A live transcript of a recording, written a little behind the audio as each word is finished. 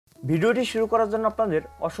ভিডিওটি শুরু করার জন্য আপনাদের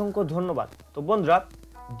অসংখ্য ধন্যবাদ। তো বন্ধুরা,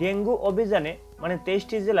 ডেঙ্গু অভিযানে মানে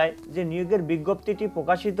 23টি জেলায় যে নিয়োগের বিজ্ঞপ্তিটি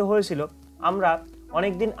প্রকাশিত হয়েছিল, আমরা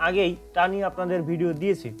অনেক দিন আগেই তা নিয়ে আপনাদের ভিডিও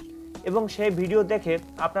দিয়েছি এবং সেই ভিডিও দেখে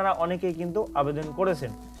আপনারা অনেকেই কিন্তু আবেদন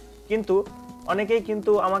করেছেন। কিন্তু অনেকেই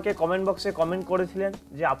কিন্তু আমাকে কমেন্ট বক্সে কমেন্ট করেছিলেন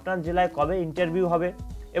যে আপনার জেলায় কবে ইন্টারভিউ হবে,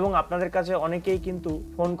 এবং আপনাদের কাছে অনেকেই কিন্তু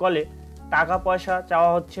ফোন কলে টাকা পয়সা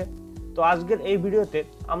চাওয়া হচ্ছে। তো আজকের এই ভিডিওতে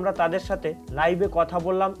আমরা তাদের সাথে লাইভে কথা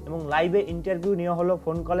বললাম এবং লাইভে ইন্টারভিউ নেওয়া হলো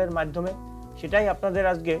ফোন কলের মাধ্যমে। সেটাই আপনাদের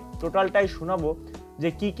আজকে টোটালটাই শোনাবো যে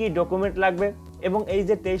কি কি ডকুমেন্ট লাগবে এবং এই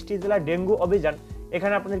যে 23টি জেলা ডেঙ্গু অভিযান,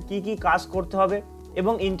 এখানে আপনাদের কি কি কাজ করতে হবে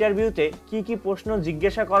এবং ইন্টারভিউতে কি কি প্রশ্ন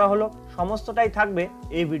জিজ্ঞাসা করা হলো, সমস্তটাই থাকবে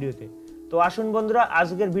এই ভিডিওতে। তো আসুন বন্ধুরা,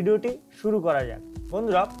 আজকের ভিডিওটি শুরু করা যাক।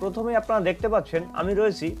 বন্ধুরা, প্রথমেই আপনারা দেখতে পাচ্ছেন আমি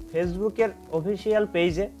রয়েছি ফেসবুকের অফিসিয়াল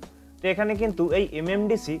পেজে। তো এখানে কিন্তু এই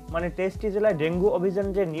MMDC মানে 23টি জেলায় ডেঙ্গু অভিযান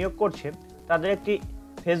যে নিয়োগ করছে তাদের একটি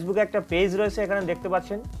ফেসবুকে একটা পেজ রয়েছে, এখানে দেখতে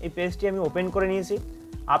পাচ্ছেন। এই পেজটি আমি ওপেন করে নিয়েছি।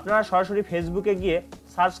 আপনারা সরাসরি ফেসবুকে গিয়ে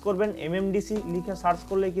সার্চ করবেন MMDC লিখে সার্চ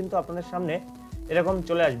করলেই কিন্তু আপনাদের সামনে এরকম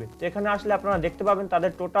চলে আসবে। তো এখানে আসলে আপনারা দেখতে পাবেন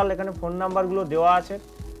তাদের টোটাল এখানে ফোন নাম্বারগুলো দেওয়া আছে।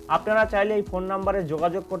 আপনারা চাইলে এই ফোন নাম্বারে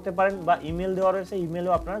যোগাযোগ করতে পারেন বা ইমেল দেওয়া রয়েছে,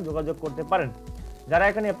 ইমেলেও আপনারা যোগাযোগ করতে পারেন। যারা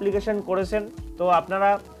এখানে অ্যাপ্লিকেশন করেছেন, তো আপনারা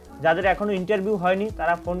যাদের এখনও ইন্টারভিউ হয়নি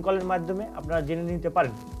তারা ফোন কলের মাধ্যমে আপনারা জেনে নিতে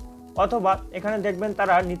পারেন, অথবা এখানে দেখবেন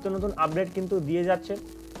তারা নিত্য নতুন আপডেট কিন্তু দিয়ে যাচ্ছে।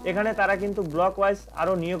 এখানে তারা কিন্তু ব্লক ওয়াইজ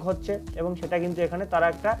আরও নিয়োগ হচ্ছে এবং সেটা কিন্তু এখানে তারা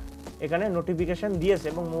একটা এখানে নোটিফিকেশন দিয়েছে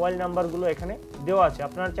এবং মোবাইল নাম্বারগুলো এখানে দেওয়া আছে।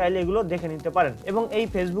 আপনারা চাইলে এগুলো দেখে নিতে পারেন এবং এই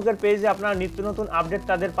ফেসবুকের পেজে আপনারা নিত্য নতুন আপডেট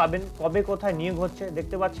তাদের পাবেন। কবে কোথায় নিয়োগ হচ্ছে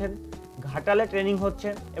দেখতে পাচ্ছেন, ঘাটালে ট্রেনিং হচ্ছে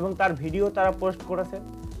এবং তার ভিডিও তারা পোস্ট করেছে।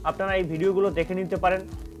 আপনারা এই ভিডিওগুলো দেখে নিতে পারেন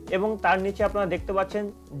এবং তার নিচে আপনারা দেখতে পাচ্ছেন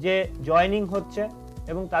যে জয়েনিং হচ্ছে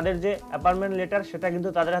এবং তাদের যে অ্যাপয়েন্টমেন্ট লেটার সেটা কিন্তু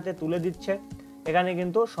তাদের হাতে তুলে দিচ্ছে। এখানে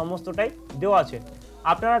কিন্তু সমস্তটাই দেওয়া আছে।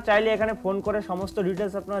 আপনারা চাইলে এখানে ফোন করে সমস্ত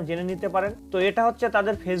ডিটেলস আপনারা জেনে নিতে পারেন। তো এটা হচ্ছে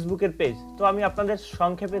তাদের ফেসবুকের পেজ। তো আমি আপনাদের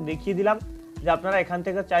সংক্ষেপে দেখিয়ে দিলাম যে আপনারা এখান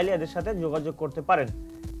থেকে চাইলে এদের সাথে যোগাযোগ করতে পারেন।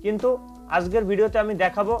 কিন্তু আজকের ভিডিওতে আমি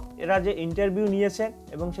দেখাবো এরা যে ইন্টারভিউ নিয়েছে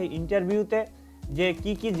এবং সেই ইন্টারভিউতে যে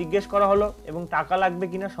কি কি জিজ্ঞেস করা হলো এবং টাকা লাগবে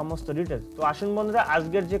কিনা সমস্ত ডিটেলস। তো আসুন বন্ধুরা,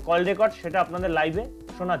 আজকের যে কল রেকর্ড সেটা আপনাদের লাইভে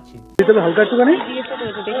শোনাচ্ছি।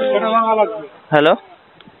 হ্যালো,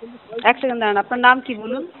 এক সেকেন্ড দাঁড়ান, আপনার নাম কি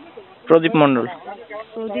বলুন? প্রদীপ মন্ডল।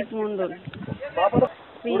 প্রদীপ মন্ডল।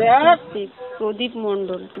 প্রদীপ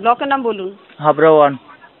মন্ডল। ব্লকের নাম বলুন। হাবড়া 1।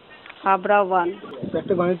 হাবড়া 1।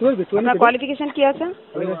 আপনার কোয়ালিফিকেশন কি আছে?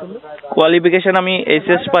 কোয়ালিফিকেশন আমি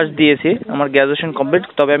এইচএস পাস দিয়েছি, আমার গ্র্যাজুয়েশন কমপ্লিট,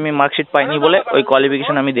 তবে আমি মার্কশিট পাইনি বলে ওই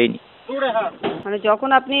কোয়ালিফিকেশন আমি দেইনি। মানে যখন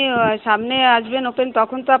আপনি সামনে আসবেন ওপেন,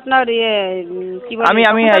 তখন তো আপনার কি বলে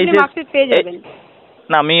আমি মার্কশিট পেয়ে যাবেন।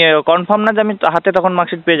 না, আমি কনফার্ম না যে আমি হাতে তখন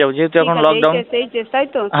মার্কশিট পেয়ে যাবো, যেহেতু এখন লকডাউন। এইচএস তাই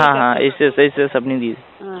তো? হ্যাঁ হ্যাঁ, এইচএস আপনি দিয়ে।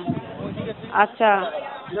 আচ্ছা,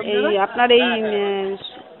 এই আপনার এই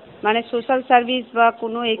মানে সোশ্যাল সার্ভিস বা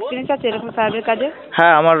কোনো এক্সপিরিয়েন্স আছে এরকম সার্ভের কাজে?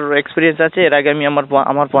 হ্যাঁ, আমার এক্সপিরিয়েন্স আছে। এর আগে আমি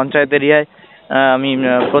আমার পঞ্চায়েত এরিয়ায় আমি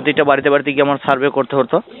প্রতিটা বাড়িতে গিয়ে আমার সার্ভে করতে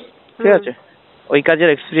হতো, ঠিক আছে? ওই কাজের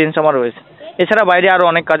এক্সপিরিয়েন্স আমার রয়েছে। এছাড়া বাইরে আরও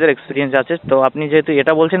অনেক কাজের এক্সপিরিয়েন্স আছে। তো আপনি যেহেতু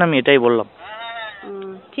এটা বলছেন আমি এটাই বললাম।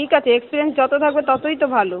 ঠিক আছে, এক্সপিরিয়েন্স যত থাকবে ততই তো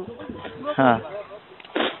ভালো। হ্যাঁ।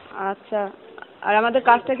 আচ্ছা, আর আমাদের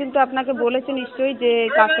কাজটা কিন্তু আপনাকে বলেছে নিশ্চয়ই যে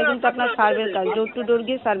কাজটা কিন্তু আপনার সার্ভের কাজ, ডোর টু ডোর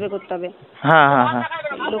গিয়ে সার্ভে করতে হবে। হ্যাঁ হ্যাঁ হ্যাঁ,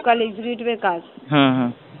 লোকাল এক্সিকিউটিভের কাজ।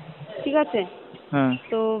 ঠিক আছে।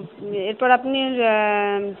 তো এরপর আপনি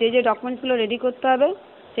যে যে ডকুমেন্টসগুলো রেডি করতে হবে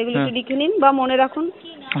সেগুলো একটু লিখে নিন বা মনে রাখুন।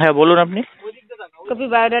 হ্যাঁ, বলুন আপনি। Copy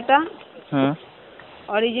biodata,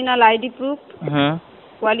 original ID proof,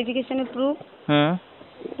 কোয়ালিফিকেশনের proof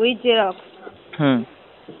with xerox,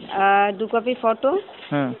 2 copy photo,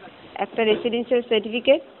 একটা রেসিডেন্সিয়াল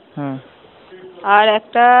সার্টিফিকেট, আর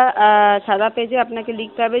একটা সাদা পেজে আপনাকে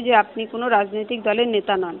লিখতে হবে যে আপনি কোনো রাজনৈতিক দলের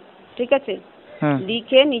নেতা নন। ঠিক আছে?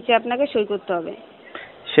 লিখে নিচে আপনাকে সই করতে হবে।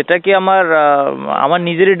 সেটা কি আমার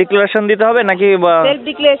নিজেরই ডিক্লারেশন দিতে হবে নাকি? Self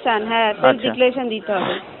declaration. হ্যাঁ, সেলফ ডিক্লারেশন দিতে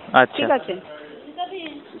হবে। আচ্ছা, ঠিক আছে।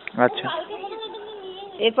 আচ্ছা,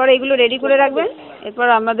 এরপর এগুলো রেডি করে রাখবেন। এরপর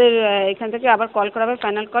আমাদের এখান থেকে আবার কল করা হবে,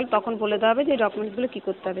 ফাইনাল কল, তখন বলে দেওয়া হবে যে ডকুমেন্টসগুলো কি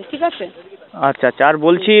করতে হবে। ঠিক আছে? আচ্ছা আচ্ছা। আর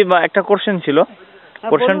বলছি, একটা কোশ্চেন ছিল।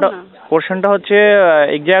 কোশ্চেনটা হচ্ছে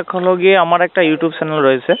এক্সাক্ট হলো গিয়ে আমার একটা ইউটিউব চ্যানেল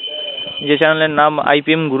রয়েছে, যে চ্যানেলের নাম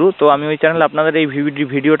IPM গুরু। তো আমি ওই চ্যানেলে আপনাদের এই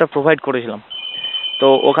ভিডিওটা প্রোভাইড করেছিলাম। তো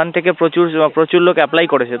ওখান থেকে প্রচুর লোক অ্যাপ্লাই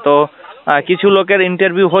করেছে। তো কিছু লোকের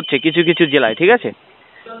ইন্টারভিউ হচ্ছে কিছু কিছু জেলায়, ঠিক আছে?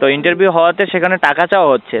 তো ইন্টারভিউ হওয়াতে সেখানে টাকা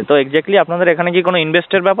চাওয়া হচ্ছে। তো এক্স্যাক্টলি আপনাদের এখানে কি কোনো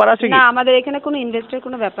ইনভেস্টের ব্যাপার আছে কি? না, আমাদের এখানে কোনো ইনভেস্টের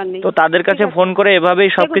কোনো ব্যাপার নেই। তো তাদের কাছে ফোন করে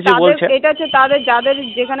এভাবেই সবকিছু বলছে? এটা হচ্ছে তাদের, যাদের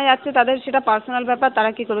যেখানে যাচ্ছে তাদের সেটা পার্সোনাল ব্যাপার,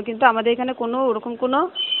 তারা কি করবে। কিন্তু আমাদের এখানে কোনো ওরকম কোনো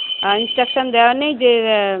ইনস্ট্রাকশন দেওয়া নেই যে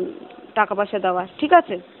টাকা পয়সা দেওয়া, ঠিক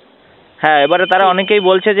আছে? হ্যাঁ, এবারে তারা অনেকেই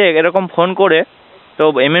বলছে যে এরকম ফোন করে তো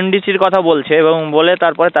এমএমডিসির কথা বলছে এবং বলে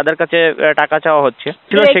তারপরে তাদের কাছে টাকা চাওয়া হচ্ছে।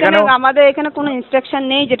 সেখানে আমাদের এখানে কোনো ইনস্ট্রাকশন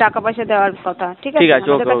নেই যে টাকা পয়সা দেওয়ার কথা, ঠিক আছে?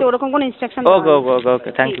 আমাদের কাছে ওরকম কোনো ইনস্ট্রাকশন নেই। ওকে ওকে ওকে ওকে,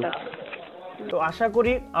 থ্যাংক ইউ। তো আশা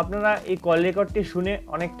করি আপনারা এই কল রেকর্ডটি শুনে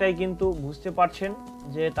অনেকটাই কিন্তু বুঝতে পারছেন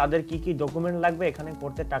যে তাদের কি কি ডকুমেন্ট লাগবে, এখানে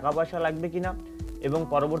করতে টাকা পয়সা লাগবে কিনা এবং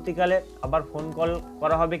পরবর্তীকালে আবার ফোন কল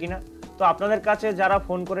করা হবে কিনা। তো আপনাদের কাছে যারা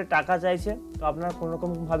ফোন করে টাকা চাইছে তো আপনারা কোনো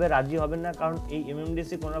রকমভাবে রাজি হবেন না, কারণ এই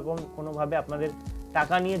এমএমডিসি কোনোভাবে আপনাদের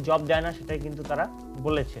টাকা নিয়ে জব দেয় না, সেটাই কিন্তু তারা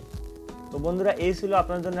বলেছে। তো বন্ধুরা, এই ছিল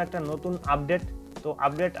আপনাদের জন্য একটা নতুন আপডেট। তো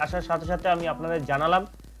আপডেট আসার সাথে সাথে আমি আপনাদের জানালাম।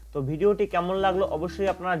 তো ভিডিওটি কেমন লাগলো অবশ্যই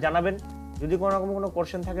আপনারা জানাবেন। যদি কোনো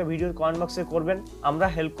কোশ্চেন থাকে ভিডিওর কমেন্ট বক্সে করবেন, আমরা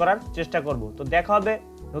হেল্প করার চেষ্টা করব। তো দেখা হবে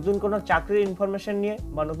নতুন কোনো চাকরির ইনফরমেশন নিয়ে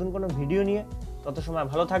বা নতুন কোনো ভিডিও নিয়ে। তত সময়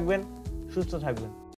ভালো থাকবেন, সুস্থ থাকবেন।